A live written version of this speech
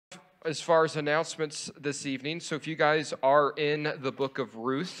as far as announcements this evening. So if you guys are in the book of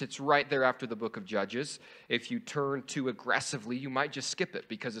Ruth, it's right there after the book of Judges. If you turn too aggressively, you might just skip it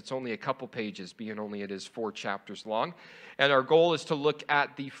because it's only a couple pages, being only it is 4 chapters long. And our goal is to look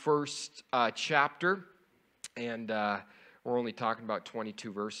at the first chapter, and we're only talking about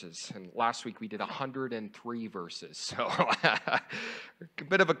 22 verses. And last week we did 103 verses, so a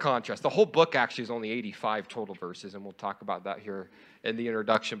bit of a contrast. The whole book actually is only 85 total verses, and we'll talk about that here in the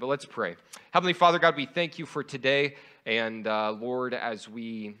introduction. But let's pray. Heavenly Father, God, we thank you for today. And Lord, as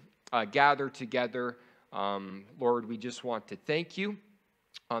we gather together, Lord, we just want to thank you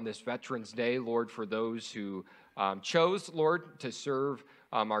on this Veterans Day, Lord, for those who chose, Lord, to serve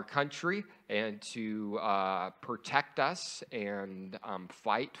our country and to protect us and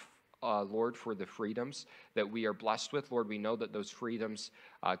fight, Lord, for the freedoms that we are blessed with. Lord, we know that those freedoms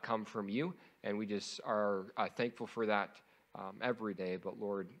come from you, and we just are thankful for that every day, but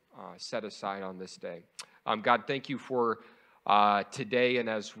Lord, set aside on this day. God, thank you for today, and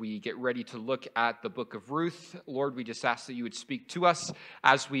as we get ready to look at the book of Ruth, Lord, we just ask that you would speak to us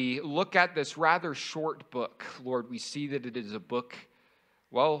as we look at this rather short book. Lord, we see that it is a book,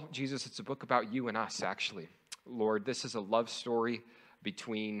 well, Jesus, it's a book about you and us, actually. Lord, this is a love story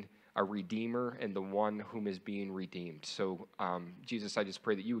between a redeemer and the one whom is being redeemed. So, Jesus, I just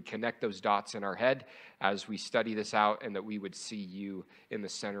pray that you would connect those dots in our head as we study this out, and that we would see you in the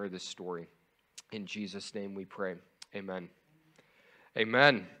center of this story. In Jesus' name we pray. Amen.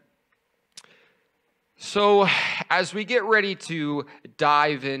 Amen. So, as we get ready to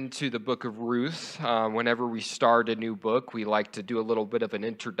dive into the book of Ruth, whenever we start a new book, we like to do a little bit of an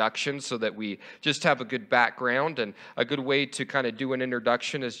introduction so that we just have a good background. And a good way to kind of do an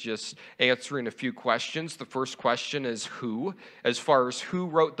introduction is just answering a few questions. The first question is who, as far as who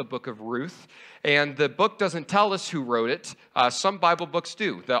wrote the book of Ruth. And the book doesn't tell us who wrote it. Some Bible books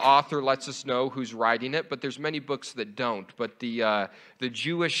do. The author lets us know who's writing it, but there's many books that don't. But the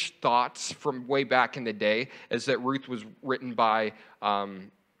Jewish thoughts from way back in the day is that Ruth was written by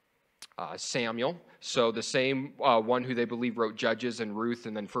Samuel. So the same one who they believe wrote Judges and Ruth,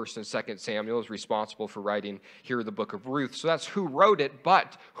 and then 1st and 2nd Samuel, is responsible for writing here the book of Ruth. So that's who wrote it,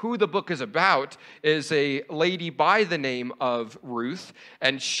 but who the book is about is a lady by the name of Ruth,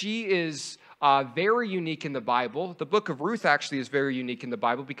 and she is very unique in the Bible. The book of Ruth actually is very unique in the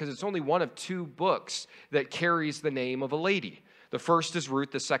Bible because it's only one of 2 books that carries the name of a lady. The first is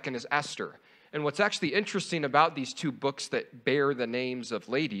Ruth, the second is Esther. And what's actually interesting about these 2 books that bear the names of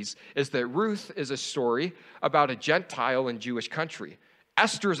ladies is that Ruth is a story about a Gentile and Jewish country.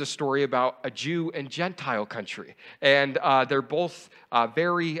 Esther is a story about a Jew and Gentile country. And they're both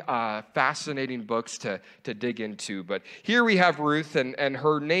very fascinating books to dig into. But here we have Ruth, and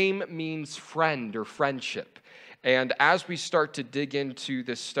her name means friend or friendship. And as we start to dig into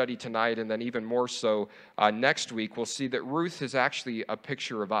this study tonight, and then even more so next week, we'll see that Ruth is actually a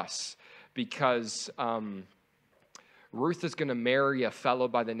picture of us. Because Ruth is going to marry a fellow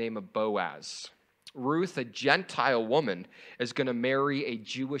by the name of Boaz. Ruth, a Gentile woman, is going to marry a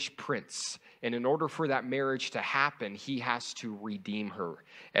Jewish prince. And in order for that marriage to happen, he has to redeem her.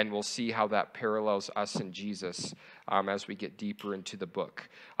 And we'll see how that parallels us and Jesus as we get deeper into the book.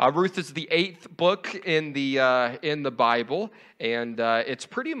 Ruth is the 8th book in the Bible, and it's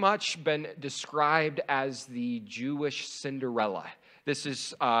pretty much been described as the Jewish Cinderella. This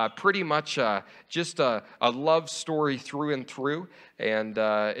is pretty much just a love story through and through, and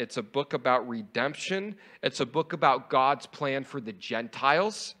it's a book about redemption. It's a book about God's plan for the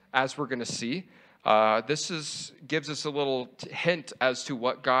Gentiles, as we're going to see. This gives us a little hint as to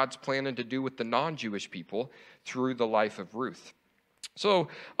what God's planning to do with the non-Jewish people through the life of Ruth. So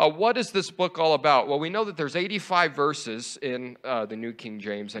what is this book all about? Well, we know that there's 85 verses in the New King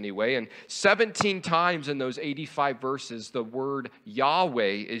James anyway, and 17 times in those 85 verses the word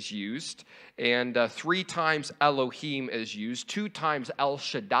Yahweh is used, and 3 times Elohim is used, 2 times El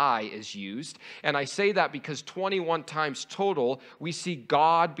Shaddai is used, and I say that because 21 times total we see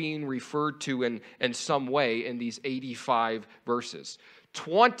God being referred to in some way in these 85 verses.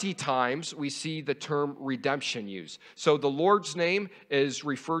 20 times we see the term redemption used. So the Lord's name is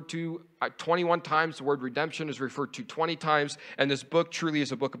referred to 21 times. The word redemption is referred to 20 times. And this book truly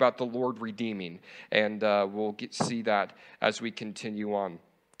is a book about the Lord redeeming. And we'll see that as we continue on.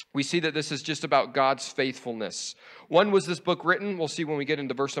 We see that this is just about God's faithfulness. When was this book written? We'll see when we get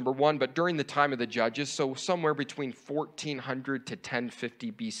into verse number 1, but during the time of the Judges, so somewhere between 1400 to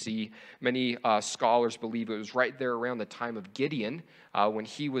 1050 BC. Many scholars believe it was right there around the time of Gideon, when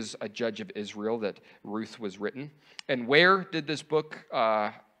he was a judge of Israel, that Ruth was written. And where did this book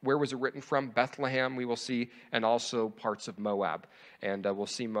Where was it written from? Bethlehem, we will see, and also parts of Moab. And we'll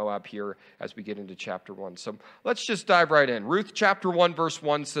see Moab here as we get into chapter 1. So let's just dive right in. Ruth chapter 1, verse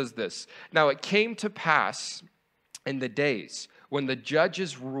 1 says this. Now it came to pass in the days when the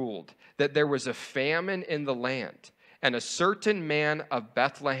judges ruled that there was a famine in the land, and a certain man of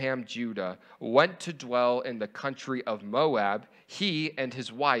Bethlehem, Judah, went to dwell in the country of Moab, he and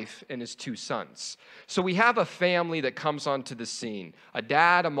his wife and his 2 sons. So we have a family that comes onto the scene, a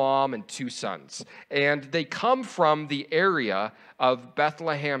dad, a mom, and 2 sons. And they come from the area of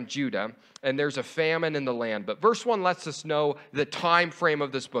Bethlehem, Judah, and there's a famine in the land. But verse 1 lets us know the time frame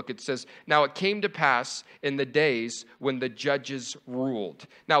of this book. It says, now it came to pass in the days when the judges ruled.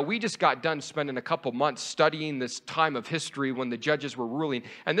 Now, we just got done spending a couple months studying this time of history when the judges were ruling,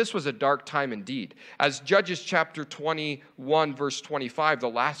 and this was a dark time indeed. As Judges chapter 21, verse 25, the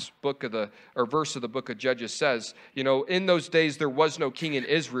last verse of the book of Judges says, in those days there was no king in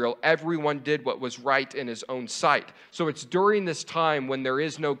Israel. Everyone did what was right in his own sight. So it's during this time when there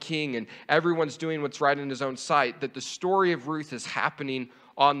is no king and everyone's doing what's right in his own sight that the story of Ruth is happening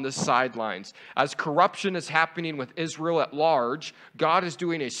on the sidelines. As corruption is happening with Israel at large, God is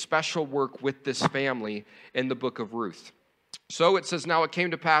doing a special work with this family in the book of Ruth. So it says, now it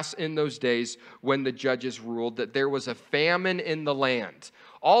came to pass in those days when the judges ruled that there was a famine in the land.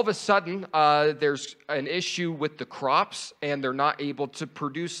 All of a sudden, there's an issue with the crops, and they're not able to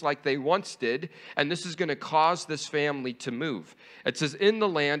produce like they once did, and this is going to cause this family to move. It says, in the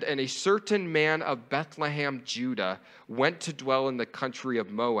land, and a certain man of Bethlehem, Judah, went to dwell in the country of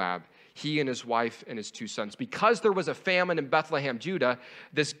Moab, he and his wife and his 2 sons. Because there was a famine in Bethlehem, Judah,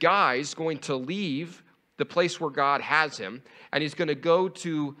 this guy's going to leave the place where God has him, and he's going to go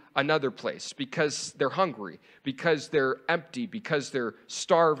to another place because they're hungry, because they're empty, because they're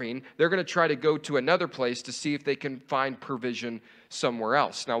starving. They're going to try to go to another place to see if they can find provision somewhere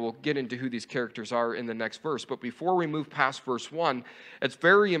else. Now, we'll get into who these characters are in the next verse, but before we move past verse 1, it's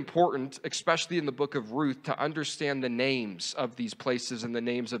very important, especially in the book of Ruth, to understand the names of these places and the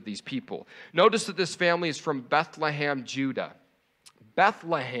names of these people. Notice that this family is from Bethlehem, Judah.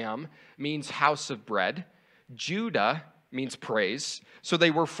 Bethlehem means house of bread. Judah means praise. So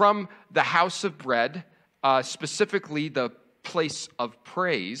they were from the house of bread, specifically the place of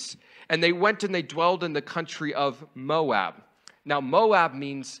praise. And they went and they dwelled in the country of Moab. Now, Moab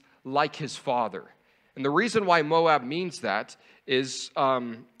means like his father. And the reason why Moab means that is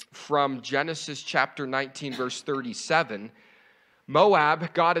from Genesis chapter 19, verse 37.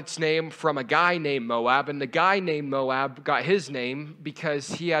 Moab got its name from a guy named Moab, and the guy named Moab got his name because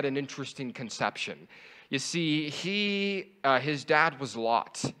he had an interesting conception. You see, his dad was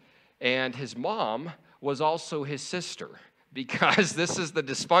Lot, and his mom was also his sister, because this is the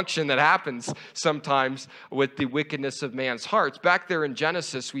dysfunction that happens sometimes with the wickedness of man's hearts. Back there in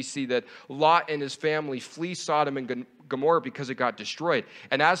Genesis, we see that Lot and his family flee Sodom and Gomorrah because it got destroyed.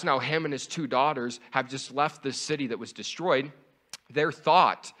 And as now him and his 2 daughters have just left this city that was destroyed, their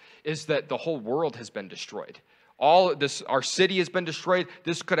thought is that the whole world has been destroyed. Our city has been destroyed.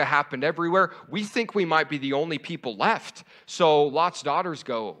 This could have happened everywhere. We think we might be the only people left. So Lot's daughters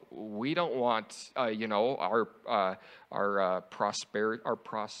go, we don't want, our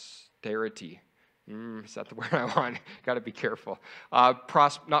posterity. Is that the word I want? Got to be careful.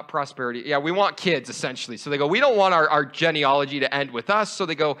 Not prosperity. Yeah, we want kids, essentially. So they go, we don't want our genealogy to end with us. So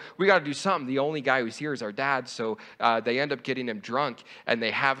they go, we got to do something. The only guy who's here is our dad. So they end up getting him drunk, and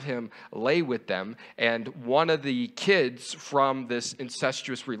they have him lay with them. And one of the kids from this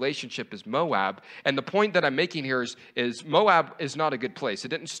incestuous relationship is Moab. And the point that I'm making here is Moab is not a good place. It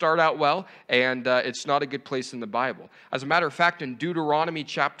didn't start out well, and it's not a good place in the Bible. As a matter of fact, in Deuteronomy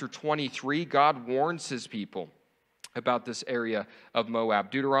chapter 23, God warns his people about this area of Moab.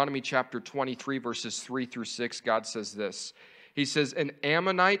 Deuteronomy chapter 23, verses 3 through 6, God says this. He says, an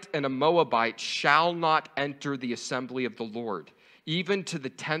Ammonite and a Moabite shall not enter the assembly of the Lord, even to the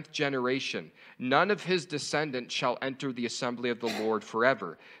 10th generation. None of his descendants shall enter the assembly of the Lord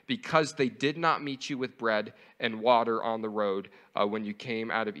forever, because they did not meet you with bread and water on the road when you came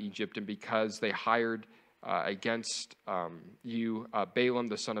out of Egypt, and because they hired against you Balaam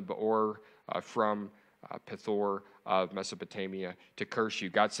the son of Beor, from Pethor of Mesopotamia to curse you.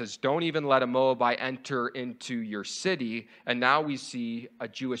 God says, don't even let a Moabite enter into your city. And now we see a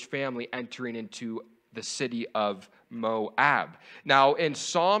Jewish family entering into the city of Moab. Now, in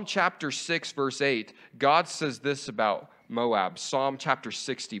Psalm chapter 6, verse 8, God says this about Moab. Psalm chapter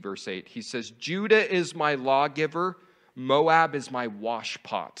 60, verse 8. He says, Judah is my lawgiver, Moab is my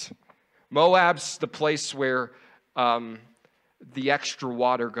washpot. Moab's the place where the extra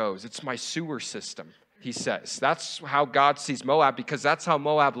water goes. It's my sewer system. he says. That's how God sees Moab, because that's how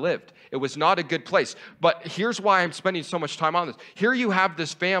Moab lived. It was not a good place. But here's why I'm spending so much time on this. Here you have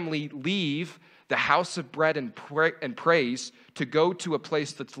this family leave the house of bread and praise to go to a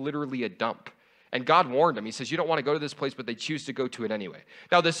place that's literally a dump. And God warned them. He says, you don't want to go to this place, but they choose to go to it anyway.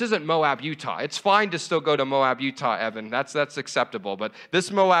 Now, this isn't Moab, Utah. It's fine to still go to Moab, Utah, Evan. That's acceptable. But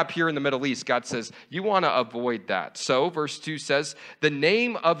this Moab here in the Middle East, God says, you want to avoid that. So, verse 2 says, the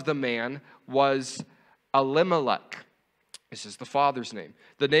name of the man was Elimelech. This is the father's name.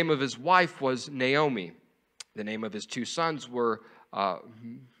 The name of his wife was Naomi. The name of his two sons were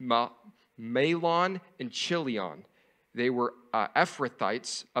Mahlon and Chilion. They were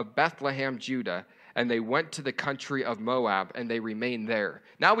Ephrathites of Bethlehem, Judah, and they went to the country of Moab, and they remained there.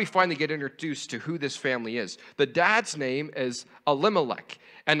 Now we finally get introduced to who this family is. The dad's name is Elimelech,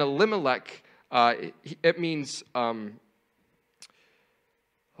 and Elimelech, it means,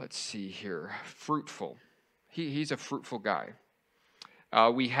 let's see here, fruitful. He's a fruitful guy.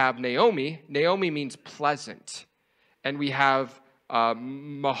 We have Naomi. Naomi means pleasant. And we have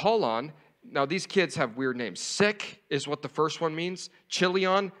Mahlon. Now, these kids have weird names. Sick is what the first one means.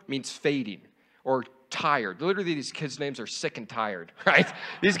 Chilion means fading or tired. Literally, these kids' names are sick and tired, right?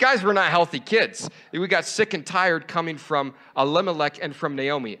 These guys were not healthy kids. We got sick and tired coming from Elimelech and from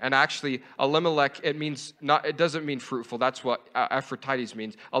Naomi. And actually, Elimelech, it doesn't mean fruitful. That's what Ephrathites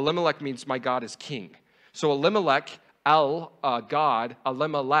means. Elimelech means my God is king. So Elimelech, God,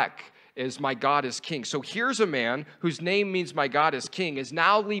 Elimelech, is my God is king. So here's a man whose name means my God is king, is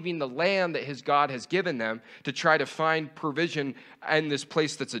now leaving the land that his God has given them to try to find provision in this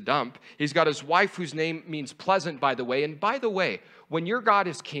place that's a dump. He's got his wife whose name means pleasant, by the way. And by the way, when your God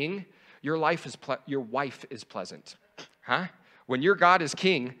is king, your wife is pleasant. Huh? When your God is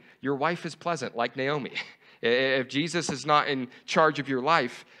king, your wife is pleasant, like Naomi. If Jesus is not in charge of your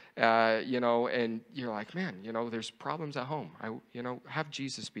life, and you're like, man, there's problems at home. Have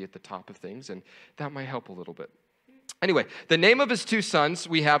Jesus be at the top of things, and that might help a little bit. Anyway, the name of his two sons,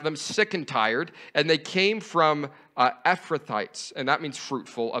 we have them sick and tired, and they came from Ephrathites, and that means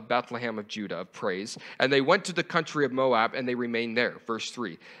fruitful, of Bethlehem of Judah, of praise. And they went to the country of Moab, and they remained there. Verse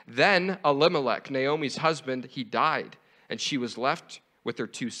 3. Then Elimelech, Naomi's husband, he died, and she was left with her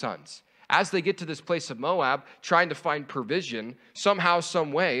two sons. As they get to this place of Moab, trying to find provision, somehow,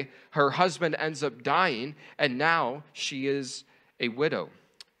 some way, her husband ends up dying, and now she is a widow.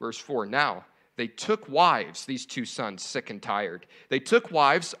 Verse 4, now they took wives, these two sons, sick and tired. They took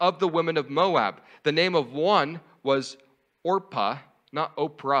wives of the women of Moab. The name of one was Orpah, not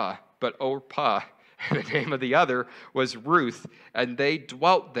Oprah, but Orpah. And the name of the other was Ruth, and they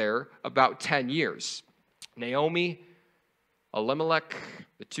dwelt there about 10 years. Naomi, Elimelech,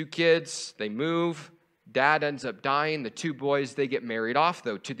 the two kids, they move. Dad ends up dying. The two boys, they get married off,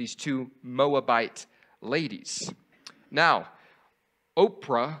 though, to these two Moabite ladies. Now,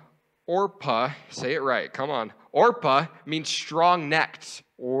 Orpah, say it right, come on. Orpah means strong-necked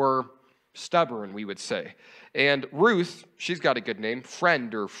or stubborn, we would say. And Ruth, she's got a good name,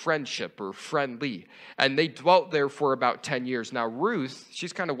 friend or friendship or friendly. And they dwelt there for about 10 years. Now, Ruth,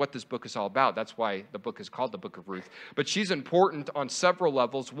 she's kind of what this book is all about. That's why the book is called the Book of Ruth. But she's important on several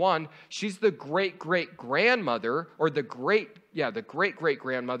levels. One, she's the great-great-grandmother, or the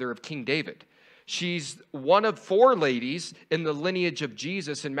great-great-grandmother of King David. She's one of four ladies in the lineage of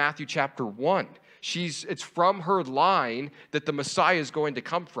Jesus in Matthew chapter 1. It's from her line that the Messiah is going to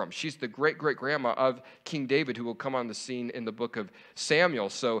come from. She's the great-great-grandma of King David, who will come on the scene in the book of Samuel.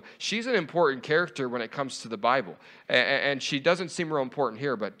 So she's an important character when it comes to the Bible. And she doesn't seem real important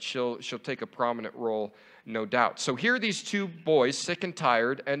here, but she'll take a prominent role, no doubt. So here these two boys, sick and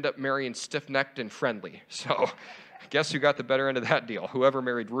tired, end up marrying stiff-necked and friendly. So guess who got the better end of that deal? Whoever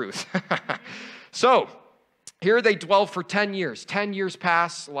married Ruth. So here they dwell for 10 years. 10 years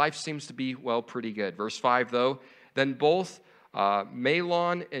pass. Life seems to be, pretty good. Verse 5, though. Then both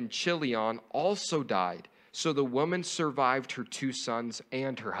Mahlon and Chilion also died. So the woman survived her two sons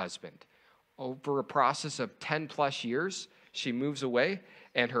and her husband. Over a process of 10 plus years, she moves away,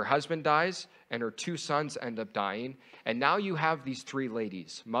 and her husband dies, and her two sons end up dying. And now you have these three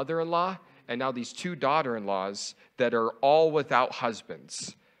ladies, mother-in-law, and now these two daughter-in-laws that are all without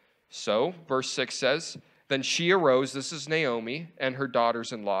husbands. So, verse 6 says, then she arose, this is Naomi and her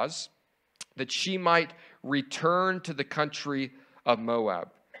daughters-in-laws, that she might return to the country of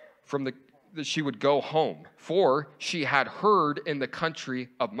Moab, that she would go home. For she had heard in the country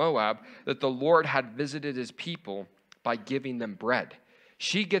of Moab that the Lord had visited his people by giving them bread.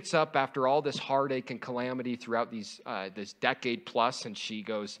 She gets up after all this heartache and calamity throughout this decade plus, and she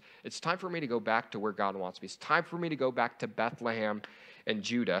goes, it's time for me to go back to where God wants me. It's time for me to go back to Bethlehem in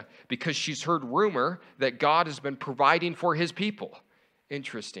Judah because she's heard rumor that God has been providing for his people.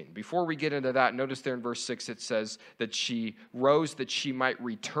 Interesting. Before we get into that, notice there in verse 6 it says that she rose that she might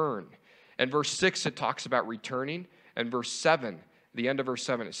return. In verse 6 it talks about returning. And verse 7, the end of verse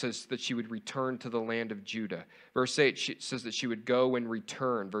 7, it says that she would return to the land of Judah. Verse 8 it says that she would go and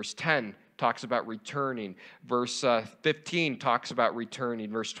return. Verse 10 talks about returning. Verse 15 talks about returning.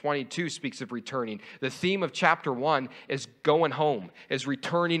 Verse 22 speaks of returning. The theme of chapter 1 is going home, is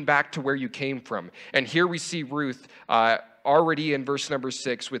returning back to where you came from. And here we see Ruth already in verse number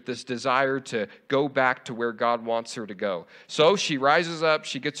 6 with this desire to go back to where God wants her to go. So she rises up,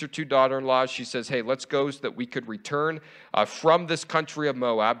 she gets her 2 daughter-in-laws, she says, hey, let's go so that we could return from this country of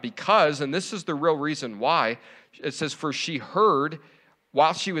Moab because, and this is the real reason why, it says, for she heard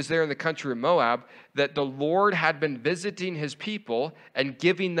while she was there in the country of Moab that the Lord had been visiting his people and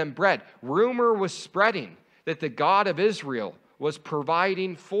giving them bread. Rumor was spreading that the God of Israel was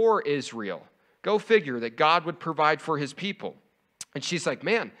providing for Israel. Go figure that God would provide for his people. And she's like,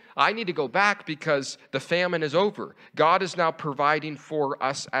 man, I need to go back because the famine is over. God is now providing for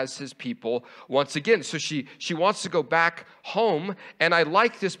us as his people once again. So she wants to go back home. And I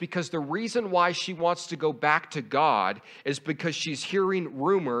like this because the reason why she wants to go back to God is because she's hearing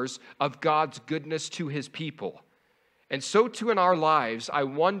rumors of God's goodness to his people. And so too in our lives, I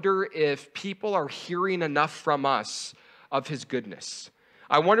wonder if people are hearing enough from us of his goodness.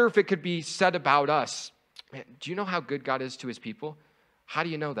 I wonder if it could be said about us, man, do you know how good God is to his people? How do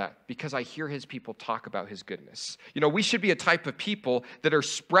you know that? Because I hear his people talk about his goodness. You know, we should be a type of people that are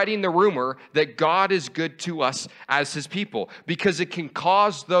spreading the rumor that God is good to us as his people because it can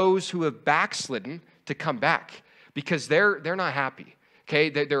cause those who have backslidden to come back because they're not happy. Okay,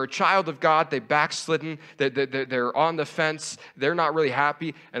 they're a child of God, they've backslidden, they're on the fence, they're not really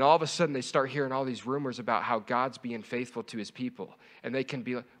happy, and all of a sudden they start hearing all these rumors about how God's being faithful to his people. And they can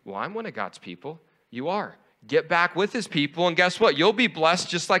be like, well, I'm one of God's people. You are. Get back with his people, and guess what? You'll be blessed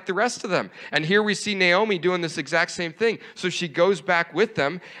just like the rest of them. And here we see Naomi doing this exact same thing. So she goes back with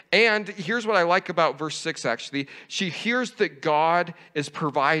them, and here's what I like about verse 6, actually. She hears that God is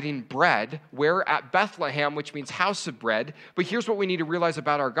providing bread, where at Bethlehem, which means house of bread. But here's what we need to realize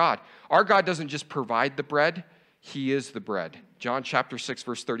about our God. Our God doesn't just provide the bread, he is the bread. John chapter 6,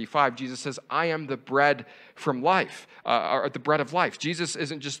 verse 35, Jesus says, I am the bread from life, or the bread of life. Jesus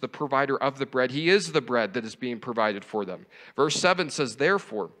isn't just the provider of the bread. He is the bread that is being provided for them. Verse 7 says,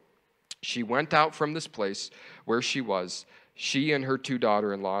 therefore, she went out from this place where she was, she and her 2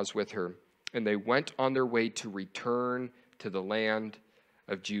 daughter-in-laws with her, and they went on their way to return to the land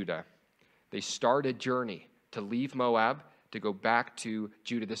of Judah. They start a journey to leave Moab, to go back to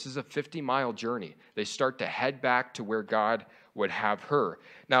Judah. This is a 50-mile journey. They start to head back to where God would have her.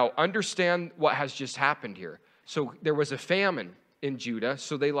 Now, understand what has just happened here. So there was a famine in Judah,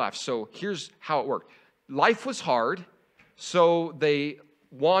 so they left. So here's how it worked. Life was hard, so they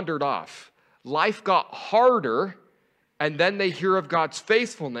wandered off. Life got harder, and then they hear of God's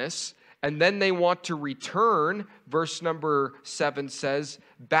faithfulness, and then they want to return. Verse number 7 says,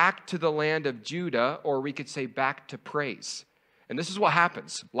 back to the land of Judah, or we could say back to praise. And this is what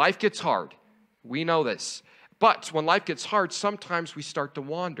happens. Life gets hard. We know this. But when life gets hard, sometimes we start to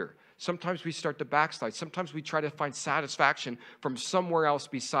wander. Sometimes we start to backslide. Sometimes we try to find satisfaction from somewhere else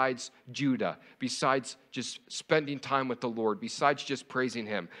besides Judah, besides just spending time with the Lord, besides just praising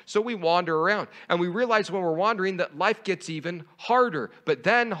him. So we wander around, and we realize when we're wandering that life gets even harder. But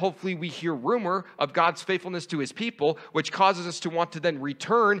then hopefully we hear rumor of God's faithfulness to his people, which causes us to want to then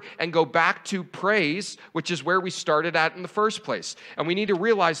return and go back to praise, which is where we started at in the first place. And we need to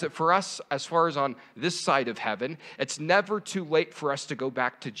realize that for us, as far as on this side of heaven, it's never too late for us to go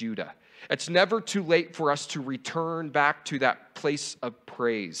back to Judah. It's never too late for us to return back to that place of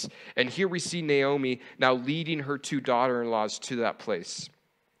praise. And here we see Naomi now leading her 2 daughter-in-laws to that place.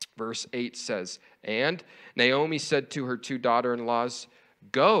 Verse 8 says, and Naomi said to her 2 daughter-in-laws,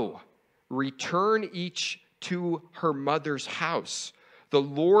 go, return each to her mother's house. The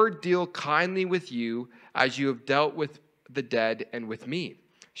Lord deal kindly with you as you have dealt with the dead and with me.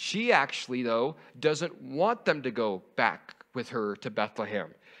 She actually, though, doesn't want them to go back with her to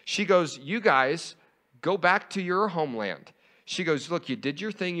Bethlehem. She goes, you guys, go back to your homeland. She goes, look, you did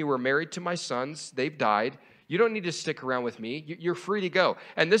your thing. You were married to my sons. They've died. You don't need to stick around with me. You're free to go.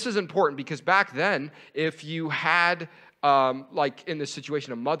 And this is important because back then, if you had, like in this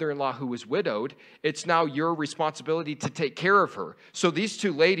situation, a mother-in-law who was widowed, it's now your responsibility to take care of her. So these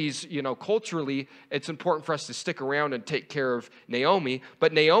 2 ladies, you know, culturally, it's important for us to stick around and take care of Naomi.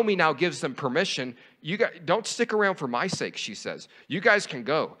 But Naomi now gives them permission. you guys don't stick around for my sake, she says. You guys can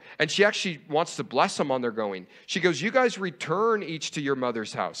go. And she actually wants to bless them on their going. She goes, you guys return each to your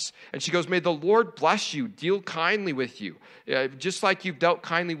mother's house. And she goes, may the Lord bless you, deal kindly with you, just like you've dealt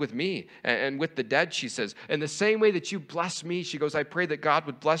kindly with me and with the dead, she says. In the same way that you bless me, she goes, I pray that God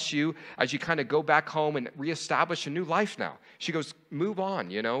would bless you as you kind of go back home and reestablish a new life now. She goes, move on,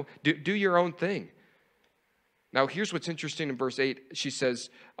 do your own thing. Now, here's what's interesting in verse 8. She says,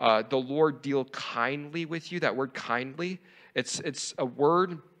 the Lord deal kindly with you. That word kindly, it's a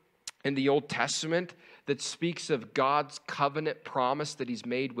word in the Old Testament that speaks of God's covenant promise that he's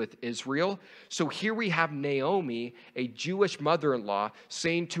made with Israel. So here we have Naomi, a Jewish mother-in-law,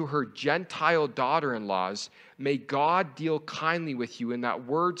 saying to her Gentile daughter-in-laws, may God deal kindly with you. And that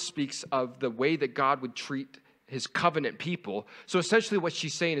word speaks of the way that God would treat his covenant people. So essentially what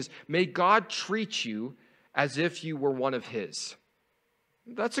she's saying is, may God treat you as if you were one of his.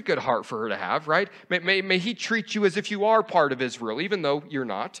 That's a good heart for her to have, right? May he treat you as if you are part of Israel, even though you're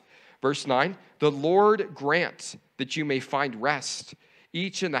not. Verse 9, the Lord grant that you may find rest,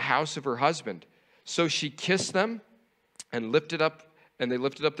 each in the house of her husband. So she kissed them and they lifted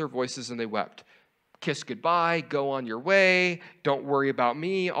up their voices and they wept. Kiss goodbye, go on your way, don't worry about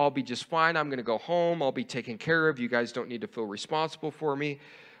me, I'll be just fine, I'm going to go home, I'll be taken care of, you guys don't need to feel responsible for me.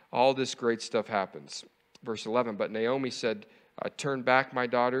 All this great stuff happens. Verse 11, but Naomi said, turn back, my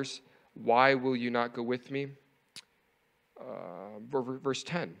daughters. Why will you not go with me? Verse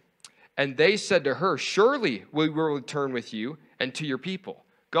 10, and they said to her, surely we will return with you and to your people.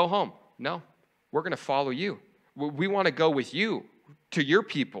 Go home. No, we're going to follow you. We want to go with you to your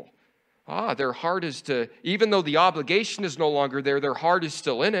people. Their heart is to, even though the obligation is no longer there, their heart is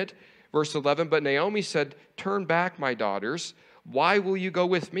still in it. Verse 11, but Naomi said, turn back, my daughters. Why will you go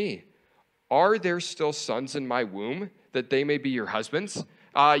with me? Are there still sons in my womb that they may be your husbands?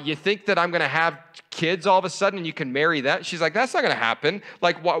 You think that I'm going to have kids all of a sudden and you can marry that? She's like, that's not going to happen.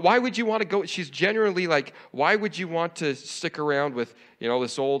 Like, why would you want to go? She's generally like, why would you want to stick around with,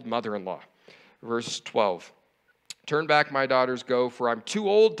 this old mother-in-law? Verse 12, turn back, my daughters, go, for I'm too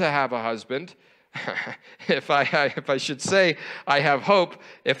old to have a husband. If I should say I have hope,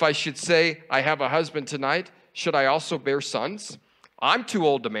 if I should say I have a husband tonight, should I also bear sons? I'm too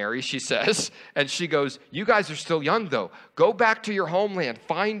old to marry, she says. And she goes, you guys are still young, though. Go back to your homeland.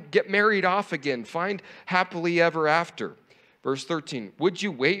 Get married off again. Find happily ever after. Verse 13, would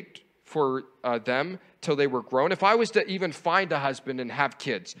you wait for them till they were grown? If I was to even find a husband and have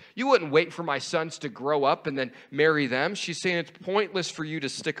kids, you wouldn't wait for my sons to grow up and then marry them. She's saying it's pointless for you to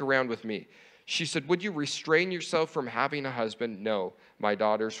stick around with me. She said, would you restrain yourself from having a husband? No, my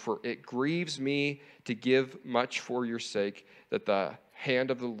daughters, for it grieves me to give much for your sake, that the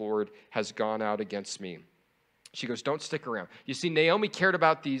hand of the Lord has gone out against me. She goes, don't stick around. You see, Naomi cared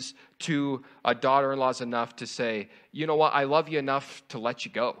about these two daughter-in-laws enough to say, you know what, I love you enough to let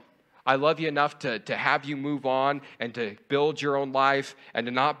you go. I love you enough to have you move on and to build your own life and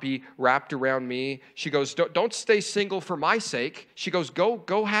to not be wrapped around me. She goes, don't stay single for my sake. She goes,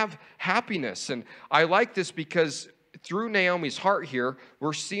 go have happiness. And I like this because through Naomi's heart here,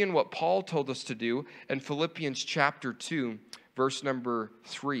 we're seeing what Paul told us to do in Philippians chapter 2, verse number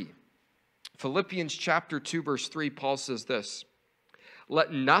 3. Philippians chapter 2, verse 3, Paul says this,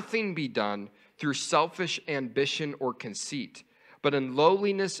 let nothing be done through selfish ambition or conceit, but in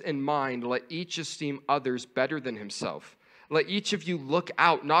lowliness in mind, let each esteem others better than himself. Let each of you look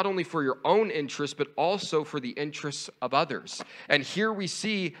out not only for your own interests, but also for the interests of others. And here we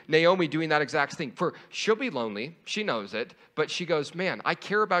see Naomi doing that exact thing. For she'll be lonely, she knows it, but she goes, man, I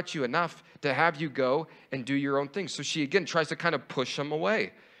care about you enough to have you go and do your own thing. So she again tries to kind of push them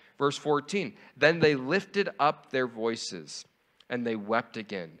away. Verse 14, then they lifted up their voices and they wept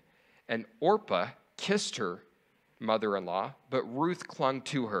again. And Orpah kissed her mother-in-law, but Ruth clung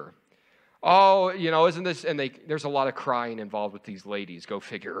to her. Oh, isn't this, and there's a lot of crying involved with these ladies, go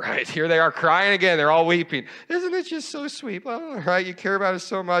figure, right? Here they are crying again, they're all weeping. Isn't it just so sweet? Oh, right, you care about us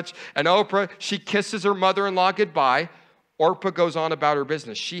so much. And Orpah, she kisses her mother-in-law goodbye. Orpah goes on about her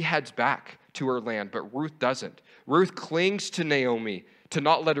business. She heads back to her land, but Ruth doesn't. Ruth clings to Naomi to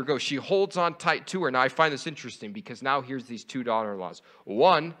not let her go. She holds on tight to her. Now, I find this interesting because now here's these two daughter-in-laws.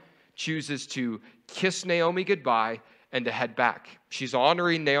 One chooses to kiss Naomi goodbye and to head back. She's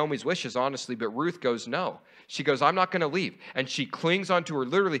honoring Naomi's wishes, honestly, but Ruth goes, no. She goes, I'm not going to leave. And she clings onto her,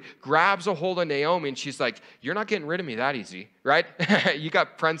 literally grabs a hold of Naomi, and she's like, you're not getting rid of me that easy, right? You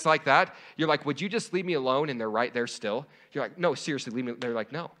got friends like that? You're like, would you just leave me alone? And they're right there still. You're like, no, seriously, leave me. They're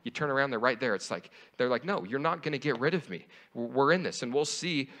like, no. You turn around, they're right there. It's like, they're like, no, you're not going to get rid of me. We're in this. And we'll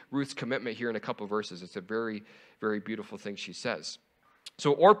see Ruth's commitment here in a couple of verses. It's a very, very beautiful thing she says.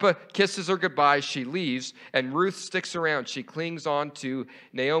 So Orpah kisses her goodbye. She leaves, and Ruth sticks around. She clings on to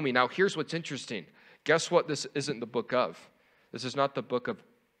Naomi. Now, here's what's interesting. Guess what this isn't the book of? This is not the book of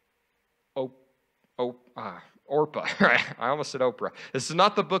Orpah. I almost said Oprah. This is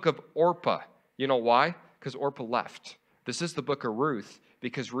not the book of Orpah. You know why? Because Orpah left. This is the book of Ruth,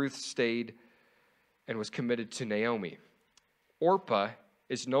 because Ruth stayed and was committed to Naomi. Orpah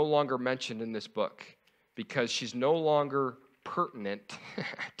is no longer mentioned in this book because she's no longer pertinent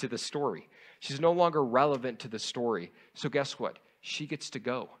to the story. She's no longer relevant to the story. So guess what? She gets to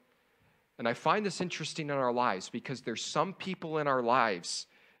go. And I find this interesting in our lives because there's some people in our lives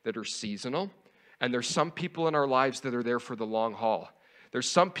that are seasonal, and there's some people in our lives that are there for the long haul. There's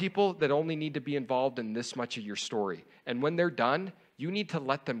some people that only need to be involved in this much of your story. And when they're done, you need to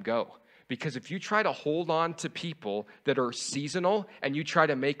let them go. Because if you try to hold on to people that are seasonal and you try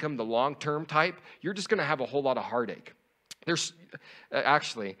to make them the long-term type, you're just going to have a whole lot of heartache. There's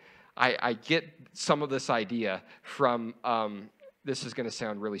actually, I get some of this idea from, this is going to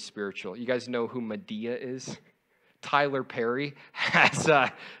sound really spiritual. You guys know who Medea is? Tyler Perry has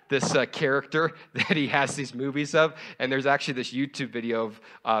this character that he has these movies of, and there's actually this YouTube video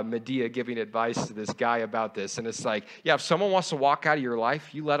of Medea giving advice to this guy about this, and it's like, yeah, if someone wants to walk out of your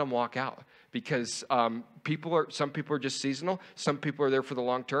life, you let them walk out, because some people are just seasonal, some people are there for the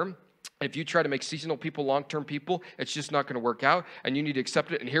long term. If you try to make seasonal people long-term people, it's just not going to work out, and you need to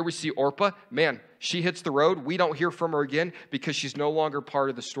accept it. And here we see Orpah. Man, she hits the road. We don't hear from her again because she's no longer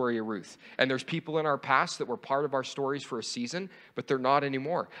part of the story of Ruth. And there's people in our past that were part of our stories for a season, but they're not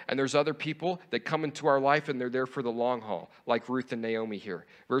anymore. And there's other people that come into our life, and they're there for the long haul, like Ruth and Naomi here.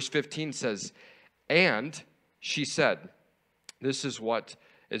 Verse 15 says, and she said, this is what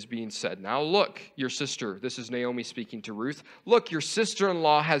is being said. Now look, your sister, this is Naomi speaking to Ruth, look, your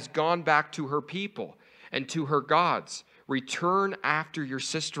sister-in-law has gone back to her people and to her gods. Return after your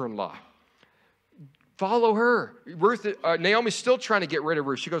sister-in-law. Follow her. Naomi's still trying to get rid of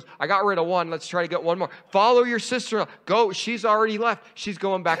Ruth. She goes, I got rid of one. Let's try to get one more. Follow your sister-in-law. Go. She's already left. She's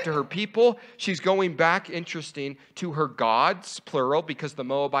going back to her people. She's going back, interesting, to her gods, plural, because the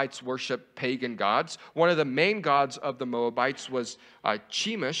Moabites worship pagan gods. One of the main gods of the Moabites was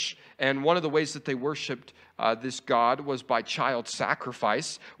Chemosh, and one of the ways that they worshipped this god was by child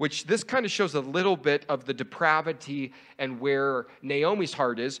sacrifice, which this kind of shows a little bit of the depravity and where Naomi's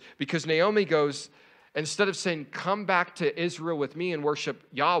heart is, because Naomi goes, instead of saying, come back to Israel with me and worship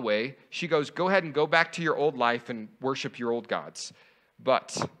Yahweh, she goes, go ahead and go back to your old life and worship your old gods.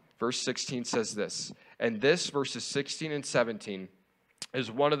 But verse 16 says this, and this, verses 16 and 17, is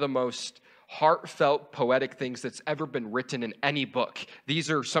one of the most heartfelt, poetic things that's ever been written in any book.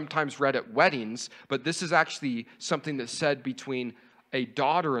 These are sometimes read at weddings, but this is actually something that's said between a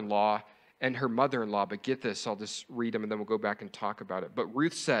daughter-in-law and her mother-in-law. But get this, I'll just read them and then we'll go back and talk about it. But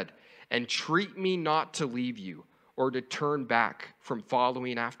Ruth said, entreat me not to leave you or to turn back from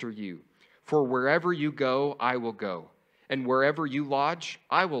following after you. For wherever you go, I will go. And wherever you lodge,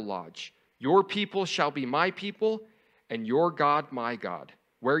 I will lodge. Your people shall be my people, and your God my God.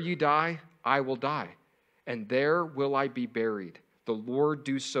 Where you die, I will die, and there will I be buried. The Lord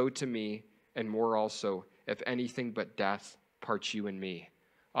do so to me, and more also, if anything but death parts you and me.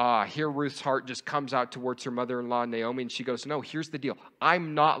 Here Ruth's heart just comes out towards her mother-in-law, Naomi, and she goes, no, here's the deal.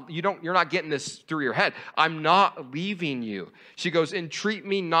 You're not getting this through your head. I'm not leaving you. She goes, entreat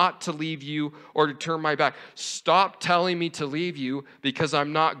me not to leave you or to turn my back. Stop telling me to leave you because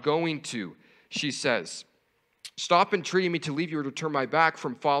I'm not going to, she says. Stop entreating me to leave you or to turn my back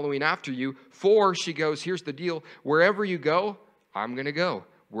from following after you. For, she goes, here's the deal. Wherever you go, I'm going to go.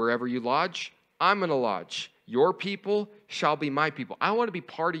 Wherever you lodge, I'm going to lodge. Your people shall be my people. I want to be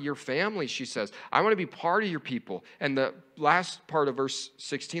part of your family, she says. I want to be part of your people. And the last part of verse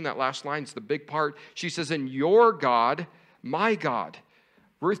 16, that last line is the big part. She says, and your God, my God.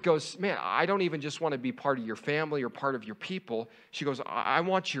 Ruth goes, man, I don't even just want to be part of your family or part of your people. She goes, I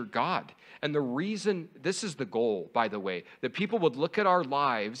want your God. And the reason, this is the goal, by the way, that people would look at our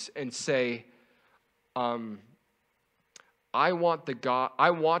lives and say, I want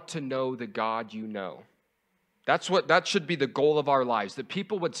to know the God you know. That should be the goal of our lives, that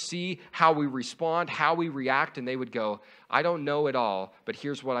people would see how we respond, how we react, and they would go, I don't know it all, but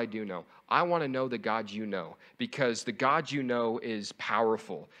here's what I do know. I want to know the God you know, because the God you know is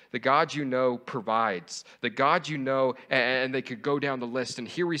powerful. The God you know provides. The God you know, and they could go down the list. And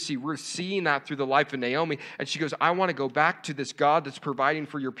here we see Ruth seeing that through the life of Naomi, and she goes, I want to go back to this God that's providing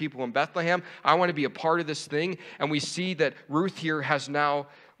for your people in Bethlehem. I want to be a part of this thing. And we see that Ruth here has now,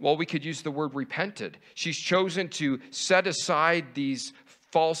 well, we could use the word repented. She's chosen to set aside these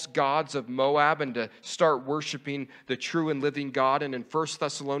false gods of Moab and to start worshiping the true and living God. And in 1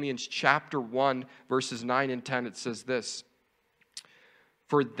 Thessalonians chapter 1, verses 9 and 10, it says this,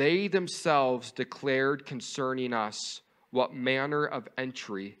 "For they themselves declared concerning us what manner of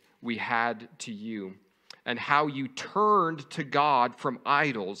entry we had to you, and how you turned to God from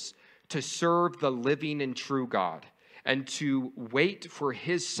idols to serve the living and true God, and to wait for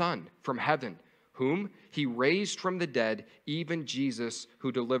his Son from heaven, whom he raised from the dead, even Jesus,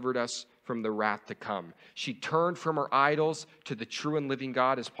 who delivered us from the wrath to come." She turned from her idols to the true and living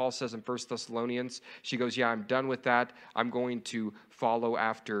God, as Paul says in 1 Thessalonians. She goes, yeah, I'm done with that. I'm going to follow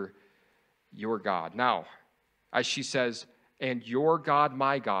after your God. Now, as she says, and your God,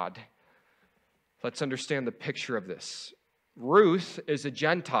 my God, let's understand the picture of this. Ruth is a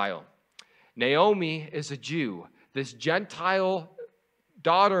Gentile. Naomi is a Jew. This Gentile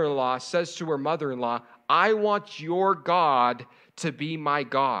daughter-in-law says to her mother-in-law, I want your God to be my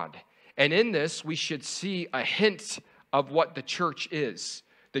God. And in this, we should see a hint of what the church is.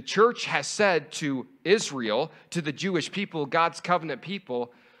 The church has said to Israel, to the Jewish people, God's covenant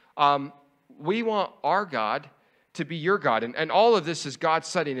people, we want our God to be your God. And all of this is God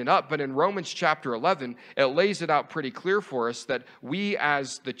setting it up. But in Romans chapter 11, it lays it out pretty clear for us that we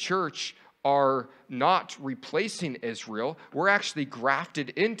as the church are not replacing Israel. We're actually grafted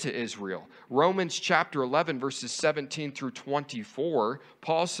into Israel. Romans chapter 11, verses 17 through 24,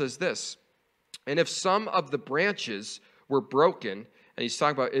 Paul says this, "And if some of the branches were broken," and he's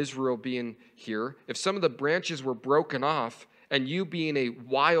talking about Israel being here, "if some of the branches were broken off, and you being a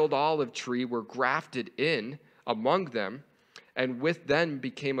wild olive tree were grafted in among them, and with them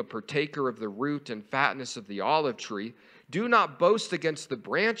became a partaker of the root and fatness of the olive tree, do not boast against the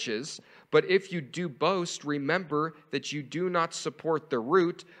branches, but if you do boast, remember that you do not support the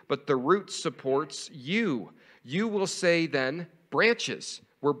root, but the root supports you. You will say then, branches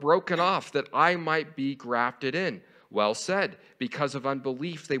were broken off that I might be grafted in. Well said, because of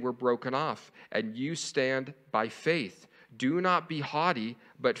unbelief they were broken off, and you stand by faith. Do not be haughty,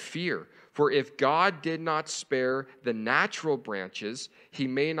 but fear. For if God did not spare the natural branches, he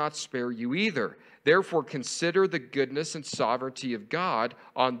may not spare you either. Therefore, consider the goodness and sovereignty of God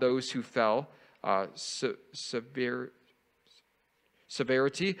on those who fell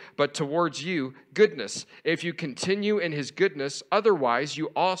severity, but towards you, goodness. If you continue in his goodness, otherwise you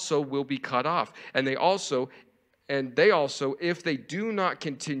also will be cut off. And they also, if they do not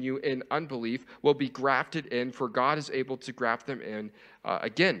continue in unbelief, will be grafted in, for God is able to graft them in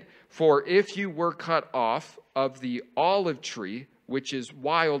again. For if you were cut off of the olive tree, which is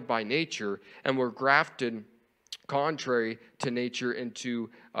wild by nature, and were grafted contrary to nature into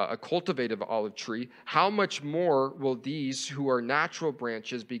a cultivated olive tree, how much more will these who are natural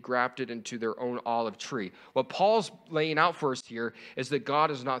branches be grafted into their own olive tree? What Paul's laying out for us here is that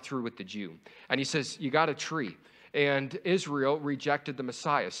God is not through with the Jew. And he says, you got a tree. And Israel rejected the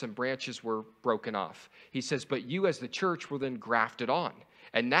Messiah. Some branches were broken off. He says, but you as the church were then grafted on.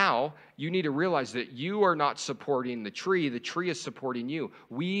 And now you need to realize that you are not supporting the tree is supporting you.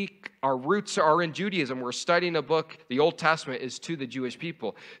 Our roots are in Judaism. We're studying a book, the Old Testament is to the Jewish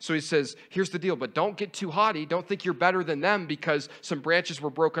people. So he says, here's the deal, but don't get too haughty. Don't think you're better than them because some branches were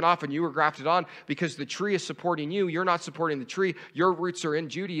broken off and you were grafted on, because the tree is supporting you. You're not supporting the tree. Your roots are in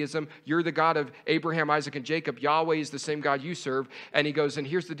Judaism. You're the God of Abraham, Isaac, and Jacob. Yahweh is the same God you serve. And he goes, and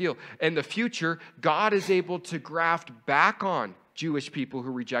here's the deal. In the future, God is able to graft back on Jewish people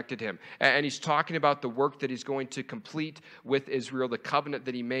who rejected him. And he's talking about the work that he's going to complete with Israel, the covenant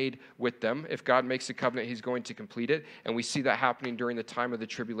that he made with them. If God makes a covenant, he's going to complete it. And we see that happening during the time of the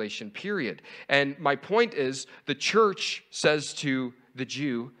tribulation period. And my point is, the church says to the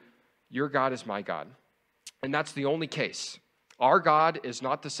Jew, your God is my God. And that's the only case. Our God is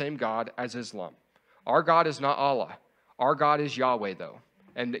not the same God as Islam. Our God is not Allah. Our God is Yahweh, though.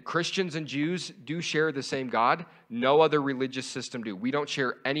 And that Christians and Jews do share the same God. No other religious system do. We don't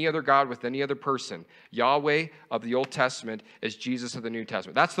share any other God with any other person. Yahweh of the Old Testament is Jesus of the New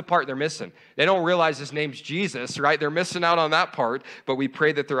Testament. That's the part they're missing. They don't realize his name's Jesus, right? They're missing out on that part, but we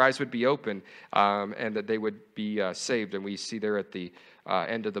pray that their eyes would be open and that they would be saved. And we see there at the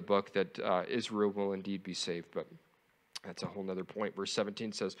end of the book that Israel will indeed be saved, but that's a whole nother point. Verse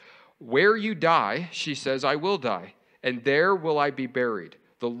 17 says, where you die, she says, I will die, and there will I be buried.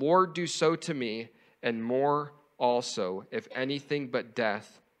 The Lord do so to me, and more also, if anything but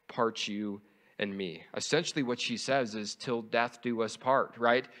death parts you and me. Essentially what she says is, till death do us part,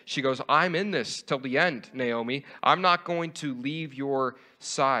 right? She goes, I'm in this till the end, Naomi. I'm not going to leave your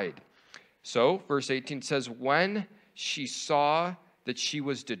side. So, verse 18 says, when she saw that she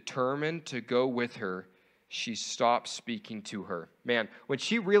was determined to go with her, she stopped speaking to her. Man, when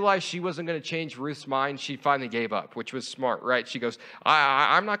she realized she wasn't going to change Ruth's mind, she finally gave up, which was smart, right? She goes,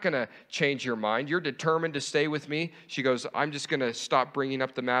 I'm not going to change your mind. You're determined to stay with me. She goes, I'm just going to stop bringing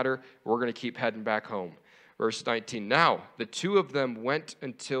up the matter. We're going to keep heading back home. Verse 19, now the two of them went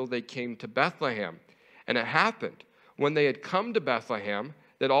until they came to Bethlehem. And it happened, when they had come to Bethlehem,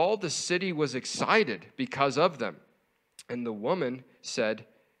 that all the city was excited because of them. And the woman said,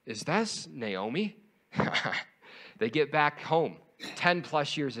 is that Naomi? They get back home. 10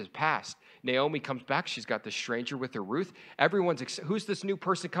 plus years has passed. Naomi comes back. She's got the stranger with her, Ruth. Everyone's who's this new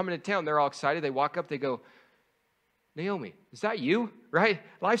person coming to town? They're all excited. They walk up. They go, Naomi, is that you? Right?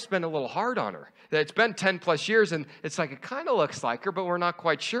 Life's been a little hard on her. It's been 10 plus years, and it's like it kind of looks like her, but we're not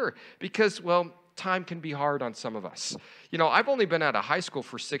quite sure because, well, time can be hard on some of us. You know, I've only been out of high school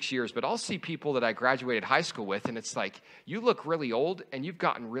for 6 years, but I'll see people that I graduated high school with, and it's like, you look really old, and you've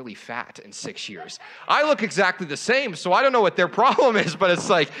gotten really fat in 6 years. I look exactly the same, so I don't know what their problem is, but it's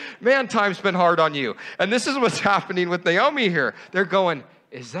like, man, time's been hard on you. And this is what's happening with Naomi here. They're going,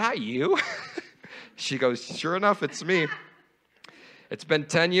 is that you? She goes, sure enough, it's me. It's been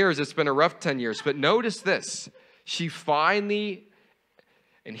 10 years. It's been a rough 10 years. But notice this. She finally...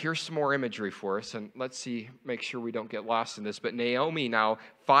 And here's some more imagery for us, and let's see, make sure we don't get lost in this. But Naomi now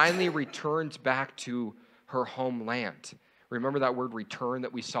finally returns back to her homeland. Remember that word return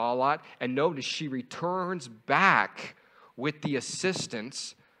that we saw a lot? And notice she returns back with the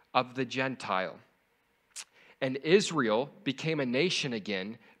assistance of the Gentile. And Israel became a nation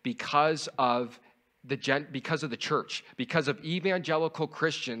again because of the church, because of evangelical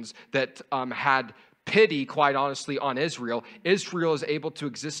Christians that had pity, quite honestly, on Israel. Israel is able to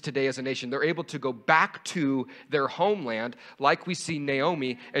exist today as a nation. They're able to go back to their homeland, like we see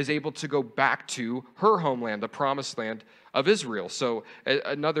Naomi is able to go back to her homeland, the promised land of Israel. So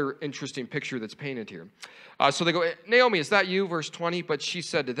another interesting picture that's painted here. So they go, Naomi, is that you? Verse 20, but she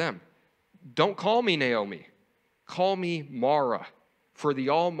said to them, don't call me Naomi. Call me Mara, for the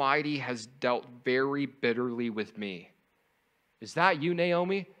Almighty has dealt very bitterly with me. Is that you,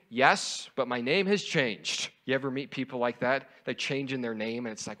 Naomi? Yes, but my name has changed. You ever meet people like that? They change in their name,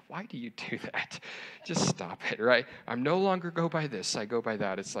 and it's like, why do you do that? Just stop it, right? I'm no longer go by this. I go by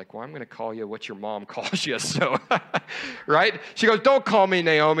that. It's like, well, I'm going to call you what your mom calls you. So, right? She goes, don't call me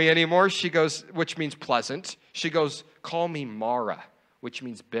Naomi anymore. She goes, which means pleasant. She goes, call me Mara, which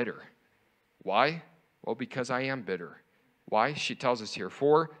means bitter. Why? Well, because I am bitter. Why? She tells us here,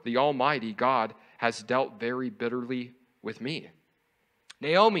 for the Almighty God has dealt very bitterly with me.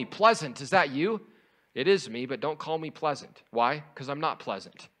 Naomi, pleasant, is that you? It is me, but don't call me pleasant. Why? Because I'm not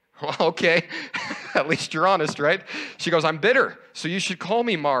pleasant. Well, okay, at least you're honest, right? She goes, I'm bitter, so you should call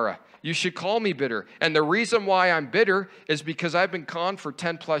me Mara. You should call me bitter. And the reason why I'm bitter is because I've been gone for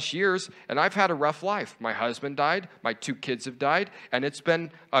 10 plus years, and I've had a rough life. My husband died, my 2 kids have died, and it's been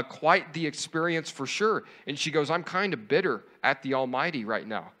quite the experience for sure. And she goes, I'm kind of bitter at the Almighty right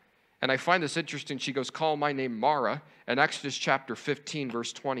now. And I find this interesting. She goes, call my name Mara. In Exodus chapter 15,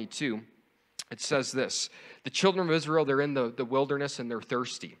 verse 22, it says this. The children of Israel, they're in the wilderness and they're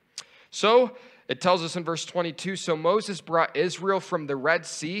thirsty. So it tells us in verse 22, so Moses brought Israel from the Red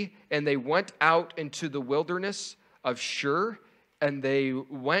Sea, and they went out into the wilderness of Shur, and they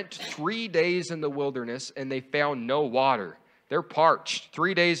went 3 days in the wilderness, and they found no water. They're parched.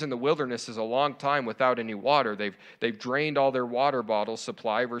 3 days in the wilderness is a long time without any water. They've drained all their water bottle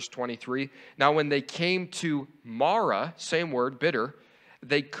supply, verse 23. Now, when they came to Mara, same word, bitter,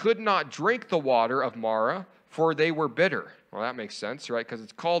 they could not drink the water of Mara, for they were bitter. Well, that makes sense, right? Because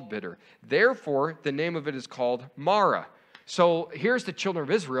it's called bitter. Therefore, the name of it is called Mara. So here's the children of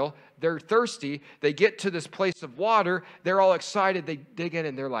Israel. They're thirsty. They get to this place of water. They're all excited. They dig in,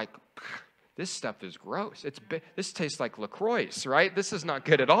 and they're like, this stuff is gross. This tastes like LaCroix, right? This is not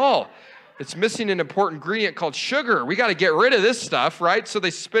good at all. It's missing an important ingredient called sugar. We got to get rid of this stuff, right? So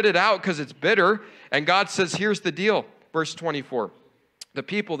they spit it out because it's bitter. And God says, here's the deal. Verse 24. The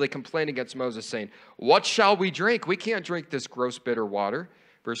people, they complain against Moses, saying, what shall we drink? We can't drink this gross, bitter water.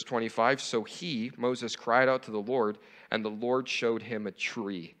 Verse 25. So Moses, cried out to the Lord, and the Lord showed him a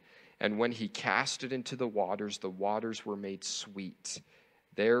tree. And when he cast it into the waters were made sweet.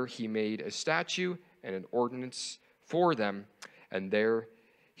 There he made a statue and an ordinance for them, and there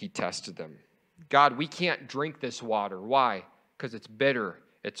he tested them. God, we can't drink this water. Why? Because it's bitter.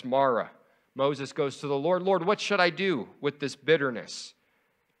 It's Mara. Moses goes to the Lord, Lord, what should I do with this bitterness?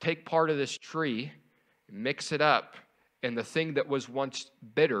 Take part of this tree, mix it up, and the thing that was once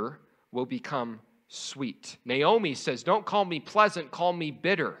bitter will become sweet. Naomi says, don't call me pleasant, call me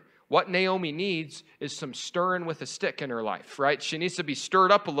bitter. what Naomi needs is some stirring with a stick in her life, right? She needs to be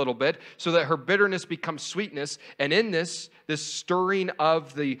stirred up a little bit so that her bitterness becomes sweetness. And in this stirring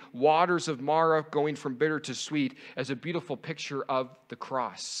of the waters of Mara going from bitter to sweet is a beautiful picture of the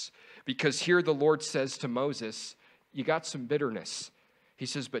cross. Because here the Lord says to Moses, you got some bitterness. He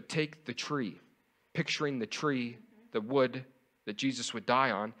says, but take the tree, picturing the tree, the wood that Jesus would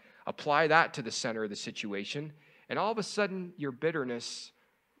die on, apply that to the center of the situation, and all of a sudden your bitterness,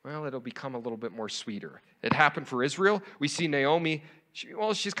 well, it'll become a little bit more sweeter. It happened for Israel. We see Naomi,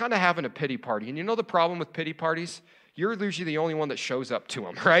 she's kind of having a pity party. And you know the problem with pity parties? You're usually the only one that shows up to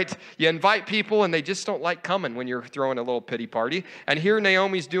them, right? You invite people and they just don't like coming when you're throwing a little pity party. And here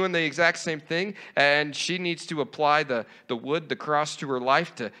Naomi's doing the exact same thing, and she needs to apply the wood, the cross to her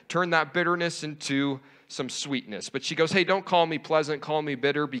life to turn that bitterness into some sweetness. But she goes, hey, don't call me pleasant, call me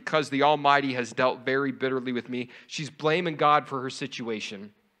bitter, because the Almighty has dealt very bitterly with me. She's blaming God for her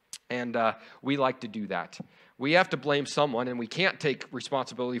situation. And we like to do that. We have to blame someone, and we can't take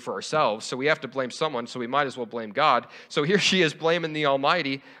responsibility for ourselves, so we have to blame someone, so we might as well blame God. So here she is blaming the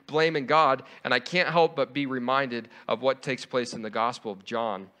Almighty, blaming God, and I can't help but be reminded of what takes place in the Gospel of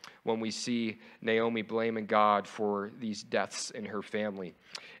John when we see Naomi blaming God for these deaths in her family.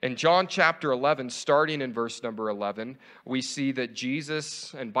 In John chapter 11, starting in verse number 11, we see that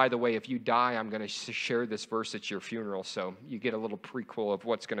Jesus, and by the way, if you die, I'm going to share this verse at your funeral, so you get a little prequel of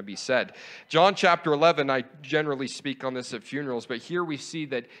what's going to be said. John chapter 11, I generally speak on this at funerals, but here we see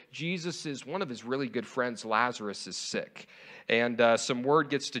that one of his really good friends, Lazarus, is sick. And some word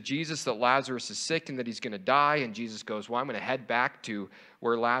gets to Jesus that Lazarus is sick and that he's going to die. And Jesus goes, well, I'm going to head back to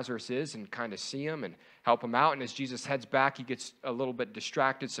where Lazarus is and kind of see him and help him out. And as Jesus heads back, he gets a little bit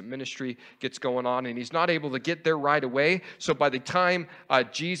distracted. Some ministry gets going on, and he's not able to get there right away. So by the time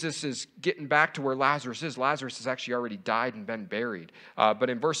Jesus is getting back to where Lazarus has actually already died and been buried. But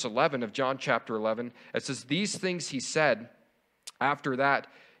in verse 11 of John chapter 11, it says, these things he said. After that,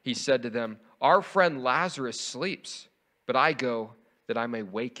 he said to them, our friend Lazarus sleeps, but I go that I may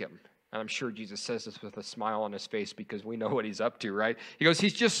wake him. And I'm sure Jesus says this with a smile on his face because we know what he's up to, right? He goes,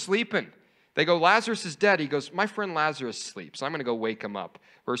 he's just sleeping. They go, Lazarus is dead. He goes, my friend Lazarus sleeps. I'm going to go wake him up.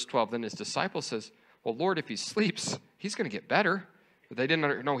 Verse 12, then his disciple says, well, Lord, if he sleeps, he's going to get better. But they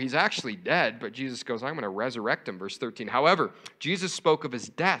didn't know he's actually dead. But Jesus goes, I'm going to resurrect him. Verse 13, however, Jesus spoke of his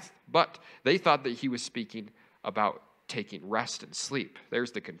death, but they thought that he was speaking about taking rest and sleep.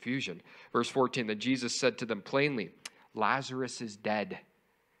 There's the confusion. Verse 14, that Jesus said to them plainly, Lazarus is dead.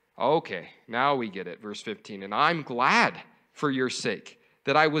 Okay, now we get it. Verse 15, and I'm glad for your sake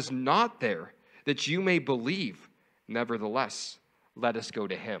that I was not there, that you may believe. Nevertheless, let us go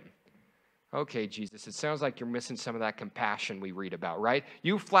to him. Okay, Jesus, it sounds like you're missing some of that compassion we read about, right?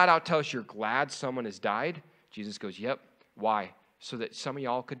 You flat out tell us you're glad someone has died. Jesus goes, yep. Why? So that some of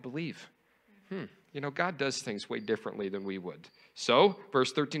y'all could believe. God does things way differently than we would. So,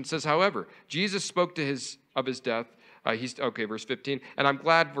 verse 13 says, however, Jesus spoke of his death. Verse 15, and I'm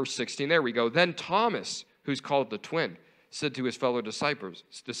glad, verse 16, there we go. Then Thomas, who's called the twin, said to his fellow disciples,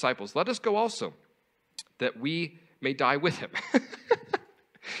 let us go also, that we may die with him.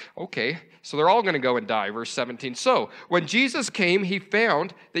 Okay, so they're all going to go and die. Verse 17, so when Jesus came, he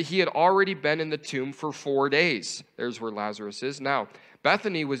found that he had already been in the tomb for 4 days. There's where Lazarus is. Now,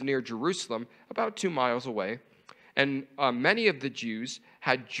 Bethany was near Jerusalem, about 2 miles away. And many of the Jews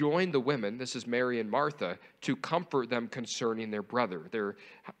had joined the women, this is Mary and Martha, to comfort them concerning their brother. They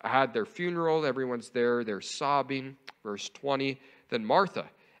had their funeral, everyone's there, they're sobbing. Verse 20, then Martha,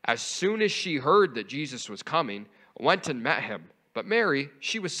 as soon as she heard that Jesus was coming, went and met him. But Mary,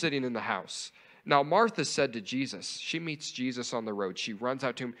 she was sitting in the house. Now Martha said to Jesus, she meets Jesus on the road. She runs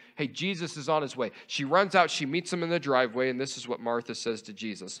out to him. Hey, Jesus is on his way. She runs out, she meets him in the driveway, and this is what Martha says to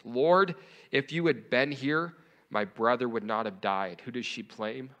Jesus. Lord, if you had been here, my brother would not have died. Who does she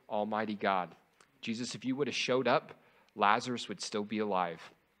blame? Almighty God. Jesus, if you would have showed up, Lazarus would still be alive.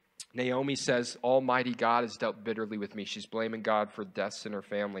 Naomi says, Almighty God has dealt bitterly with me. She's blaming God for deaths in her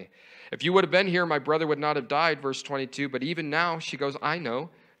family. If you would have been here, my brother would not have died. Verse 22, but even now, she goes, I know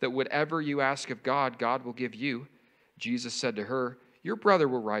that whatever you ask of God, God will give you. Jesus said to her, your brother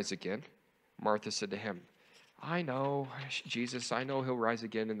will rise again. Martha said to him, I know, Jesus, I know he'll rise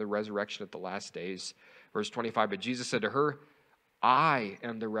again in the resurrection at the last days. Verse 25, but Jesus said to her, I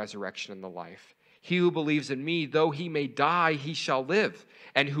am the resurrection and the life. He who believes in me, though he may die, he shall live.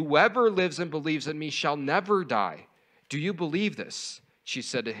 And whoever lives and believes in me shall never die. Do you believe this? She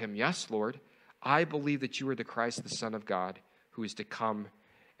said to him, yes, Lord. I believe that you are the Christ, the Son of God, who is to come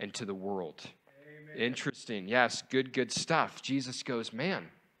into the world. Amen. Interesting. Yes, good stuff. Jesus goes, man,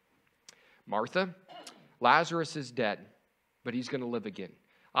 Martha, Lazarus is dead, but he's going to live again.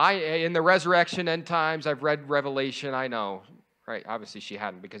 In the resurrection end times, I've read Revelation, I know. Right? Obviously, she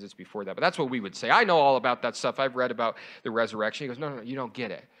hadn't because it's before that. But that's what we would say. I know all about that stuff. I've read about the resurrection. He goes, no, you don't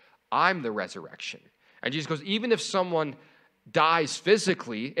get it. I'm the resurrection. And Jesus goes, even if someone dies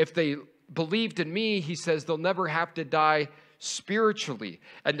physically, if they believed in me, he says, they'll never have to die spiritually.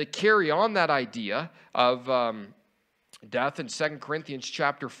 And to carry on that idea of death in 2 Corinthians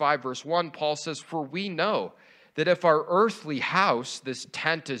chapter 5, verse 1, Paul says, for we know that if our earthly house, this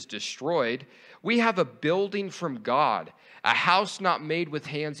tent, is destroyed, we have a building from God, a house not made with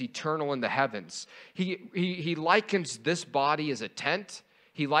hands, eternal in the heavens. He likens this body as a tent.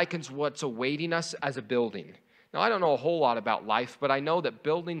 He likens what's awaiting us as a building. Now, I don't know a whole lot about life, but I know that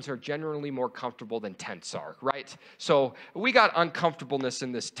buildings are generally more comfortable than tents are, right? So we got uncomfortableness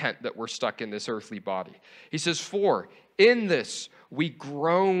in this tent that we're stuck in, this earthly body. He says, for in this we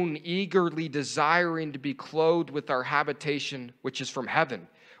groan, eagerly desiring to be clothed with our habitation, which is from heaven.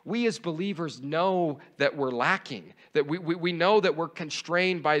 We as believers know that we're lacking, that we know that we're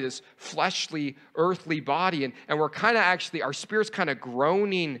constrained by this fleshly, earthly body, and we're kind of actually, our spirit's kind of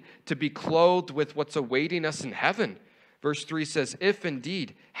groaning to be clothed with what's awaiting us in heaven. Verse 3 says, if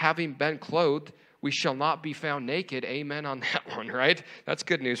indeed, having been clothed, we shall not be found naked. Amen on that one, right? That's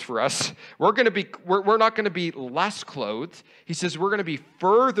good news for us. We're not going to be less clothed. He says we're going to be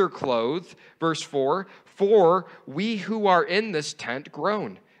further clothed. Verse 4, for we who are in this tent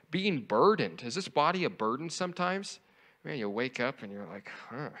groan, being burdened. Is this body a burden sometimes? Man, you wake up and you're like,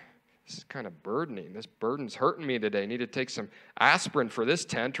 this is kind of burdening. This burden's hurting me today. I need to take some aspirin for this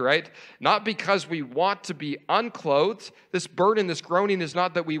tent, right? Not because we want to be unclothed. This burden, this groaning is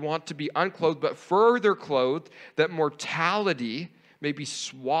not that we want to be unclothed, but further clothed, that mortality may be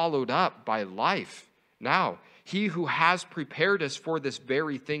swallowed up by life. Now, he who has prepared us for this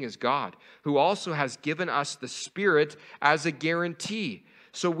very thing is God, who also has given us the Spirit as a guarantee.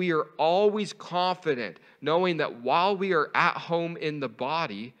 So we are always confident, knowing that while we are at home in the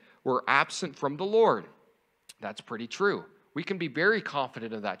body, we're absent from the Lord. That's pretty true. We can be very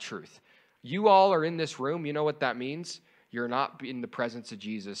confident of that truth. You all are in this room. You know what that means? You're not in the presence of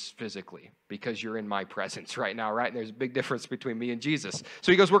Jesus physically because you're in my presence right now, right? And there's a big difference between me and Jesus.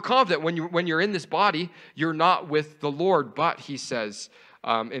 So he goes, we're confident when you're in this body, you're not with the Lord. But he says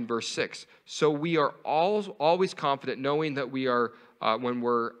in verse 6, so we are always confident knowing that we are when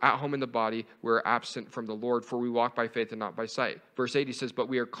we're at home in the body, we're absent from the Lord, for we walk by faith and not by sight. Verse 8, he says, but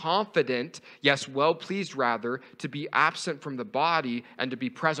we are confident, yes, well pleased rather, to be absent from the body and to be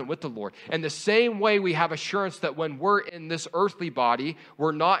present with the Lord. And the same way we have assurance that when we're in this earthly body,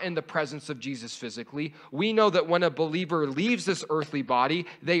 we're not in the presence of Jesus physically. We know that when a believer leaves this earthly body,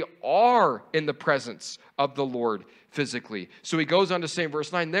 they are in the presence of the Lord physically. So he goes on to say in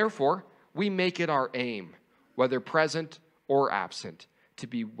verse 9, therefore, we make it our aim, whether present or absent, to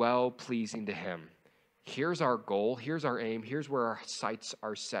be well-pleasing to him. Here's our goal. Here's our aim. Here's where our sights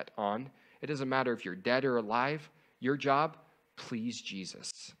are set on. It doesn't matter if you're dead or alive. Your job, please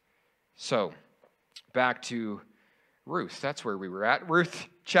Jesus. So, back to Ruth. That's where we were at. Ruth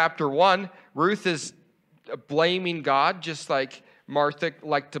chapter 1. Ruth is blaming God, just like Martha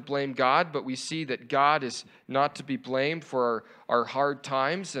liked to blame God, but we see that God is not to be blamed for our hard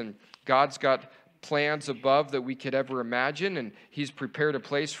times, and God's got plans above that we could ever imagine, and he's prepared a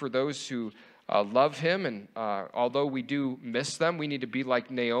place for those who love him, and although we do miss them, we need to be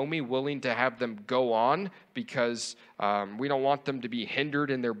like Naomi, willing to have them go on, because we don't want them to be hindered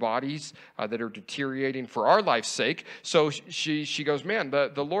in their bodies that are deteriorating for our life's sake. So she goes, man,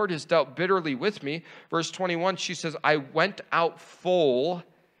 the Lord has dealt bitterly with me. Verse 21, she says, I went out full,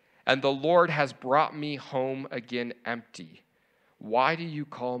 and the Lord has brought me home again empty. Why do you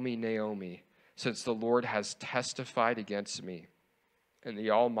call me Naomi, since the Lord has testified against me, and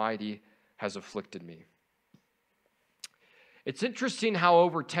the Almighty has afflicted me? It's interesting how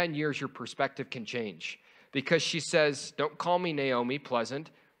over 10 years your perspective can change, because she says, don't call me Naomi, pleasant.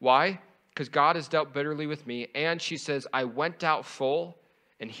 Why? Because God has dealt bitterly with me. And she says, I went out full,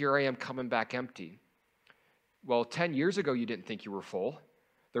 and here I am coming back empty. Well, 10 years ago, you didn't think you were full.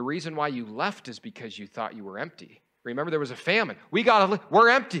 The reason why you left is because you thought you were empty. Remember, there was a famine. We're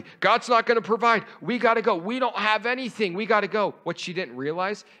empty. God's not going to provide. We got to go. We don't have anything. We got to go. What she didn't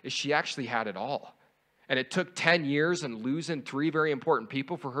realize is she actually had it all. And it took 10 years and losing 3 very important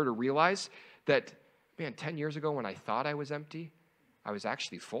people for her to realize that, man, 10 years ago when I thought I was empty, I was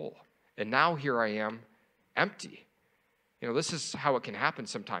actually full. And now here I am, empty. You know, this is how it can happen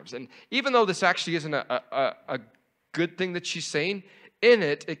sometimes. And even though this actually isn't a good thing that she's saying, in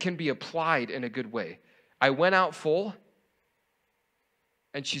it can be applied in a good way. I went out full,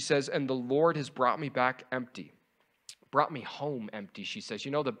 and she says, and the Lord has brought me back empty. brought me home empty, she says.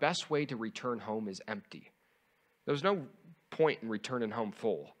 You know, the best way to return home is empty. There's no point in returning home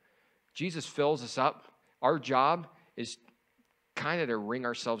full. Jesus fills us up. Our job is kind of to wring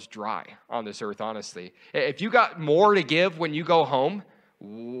ourselves dry on this earth, honestly. If you got more to give when you go home,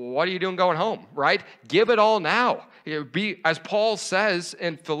 what are you doing going home, right? Give it all now. As Paul says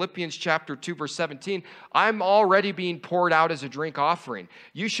in Philippians chapter 2, verse 17, I'm already being poured out as a drink offering.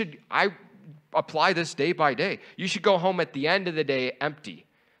 I apply this day by day. You should go home at the end of the day empty.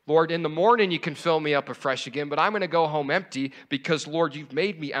 Lord, in the morning you can fill me up afresh again, but I'm going to go home empty because, Lord, you've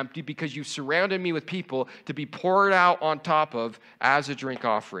made me empty because you've surrounded me with people to be poured out on top of as a drink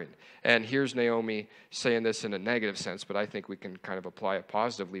offering. And here's Naomi saying this in a negative sense, but I think we can kind of apply it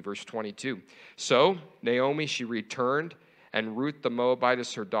positively. Verse 22. So Naomi, she returned, and Ruth the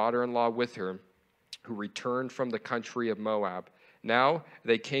Moabitess, her daughter-in-law, with her, who returned from the country of Moab. Now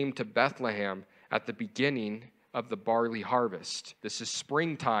they came to Bethlehem at the beginning of the barley harvest. This is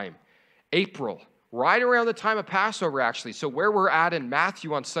springtime, April, right around the time of Passover, actually. So where we're at in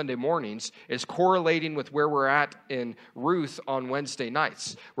Matthew on Sunday mornings is correlating with where we're at in Ruth on Wednesday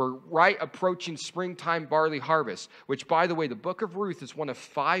nights. We're right approaching springtime barley harvest, which, by the way, the book of Ruth is one of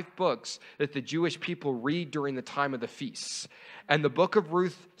 5 books that the Jewish people read during the time of the feasts. And the book of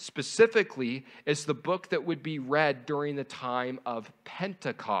Ruth specifically is the book that would be read during the time of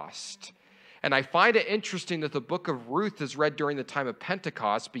Pentecost. And I find it interesting that the book of Ruth is read during the time of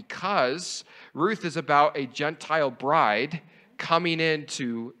Pentecost because Ruth is about a Gentile bride coming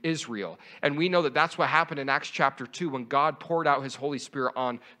into Israel. And we know that that's what happened in Acts chapter 2 when God poured out his Holy Spirit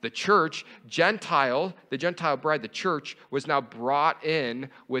on the church. The Gentile bride, the church, was now brought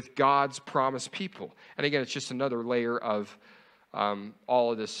in with God's promised people. And again, it's just another layer of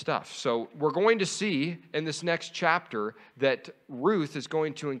all of this stuff. So we're going to see in this next chapter that Ruth is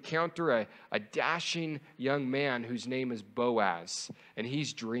going to encounter a dashing young man whose name is Boaz, and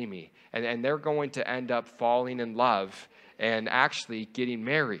he's dreamy, and they're going to end up falling in love and actually getting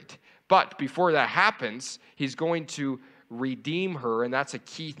married. But before that happens, he's going to redeem her, and that's a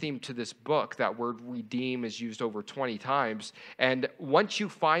key theme to this book. That word redeem is used over 20 times. And once you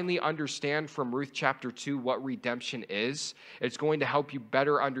finally understand from Ruth chapter 2 what redemption is, it's going to help you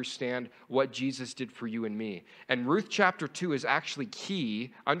better understand what Jesus did for you and me. And Ruth chapter 2 is actually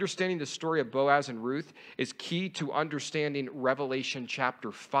key. Understanding the story of Boaz and Ruth is key to understanding Revelation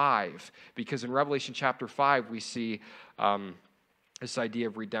chapter 5, because in Revelation chapter 5 we see this idea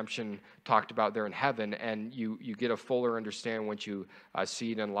of redemption talked about there in heaven, and you get a fuller understanding once you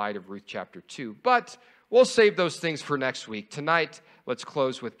see it in light of Ruth chapter 2. But we'll save those things for next week. Tonight, let's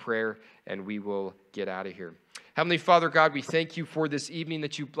close with prayer, and we will get out of here. Heavenly Father God, we thank you for this evening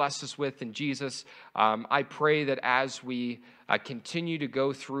that you blessed us with in Jesus. I pray that as we continue to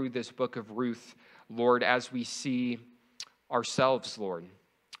go through this book of Ruth, Lord, as we see ourselves, Lord,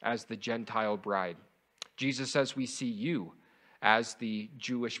 as the Gentile bride, Jesus, as we see you as the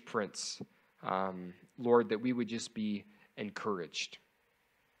Jewish prince, Lord, that we would just be encouraged.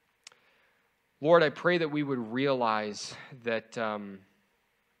 Lord, I pray that we would realize that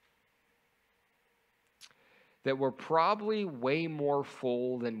that we're probably way more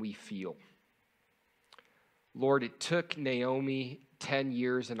full than we feel. Lord, it took Naomi 10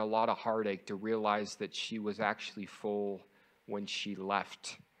 years and a lot of heartache to realize that she was actually full when she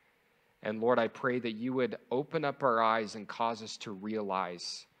left. And Lord, I pray that you would open up our eyes and cause us to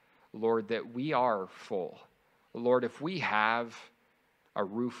realize, Lord, that we are full. Lord, if we have a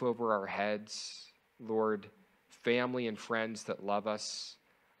roof over our heads, Lord, family and friends that love us,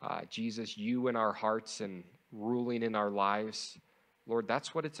 Jesus, you in our hearts and ruling in our lives, Lord,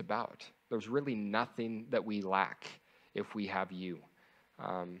 that's what it's about. There's really nothing that we lack if we have you.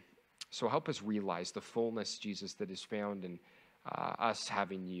 So help us realize the fullness, Jesus, that is found in us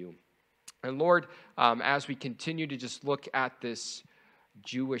having you. And Lord, as we continue to just look at this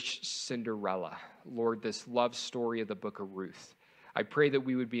Jewish Cinderella, Lord, this love story of the book of Ruth, I pray that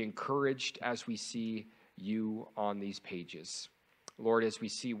we would be encouraged as we see you on these pages. Lord, as we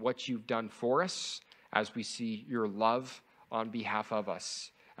see what you've done for us, as we see your love on behalf of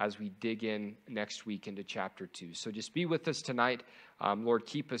us, as we dig in next week into chapter 2. So just be with us tonight. Lord,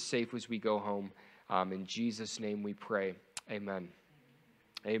 keep us safe as we go home. In Jesus' name we pray. Amen.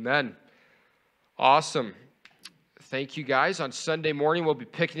 Amen. Awesome. Thank you, guys. On Sunday morning, we'll be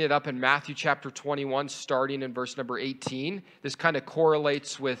picking it up in Matthew chapter 21, starting in verse number 18. This kind of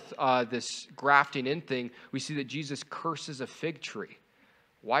correlates with this grafting in thing. We see that Jesus curses a fig tree.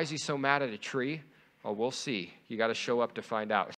 Why is he so mad at a tree? Well, we'll see. You got to show up to find out.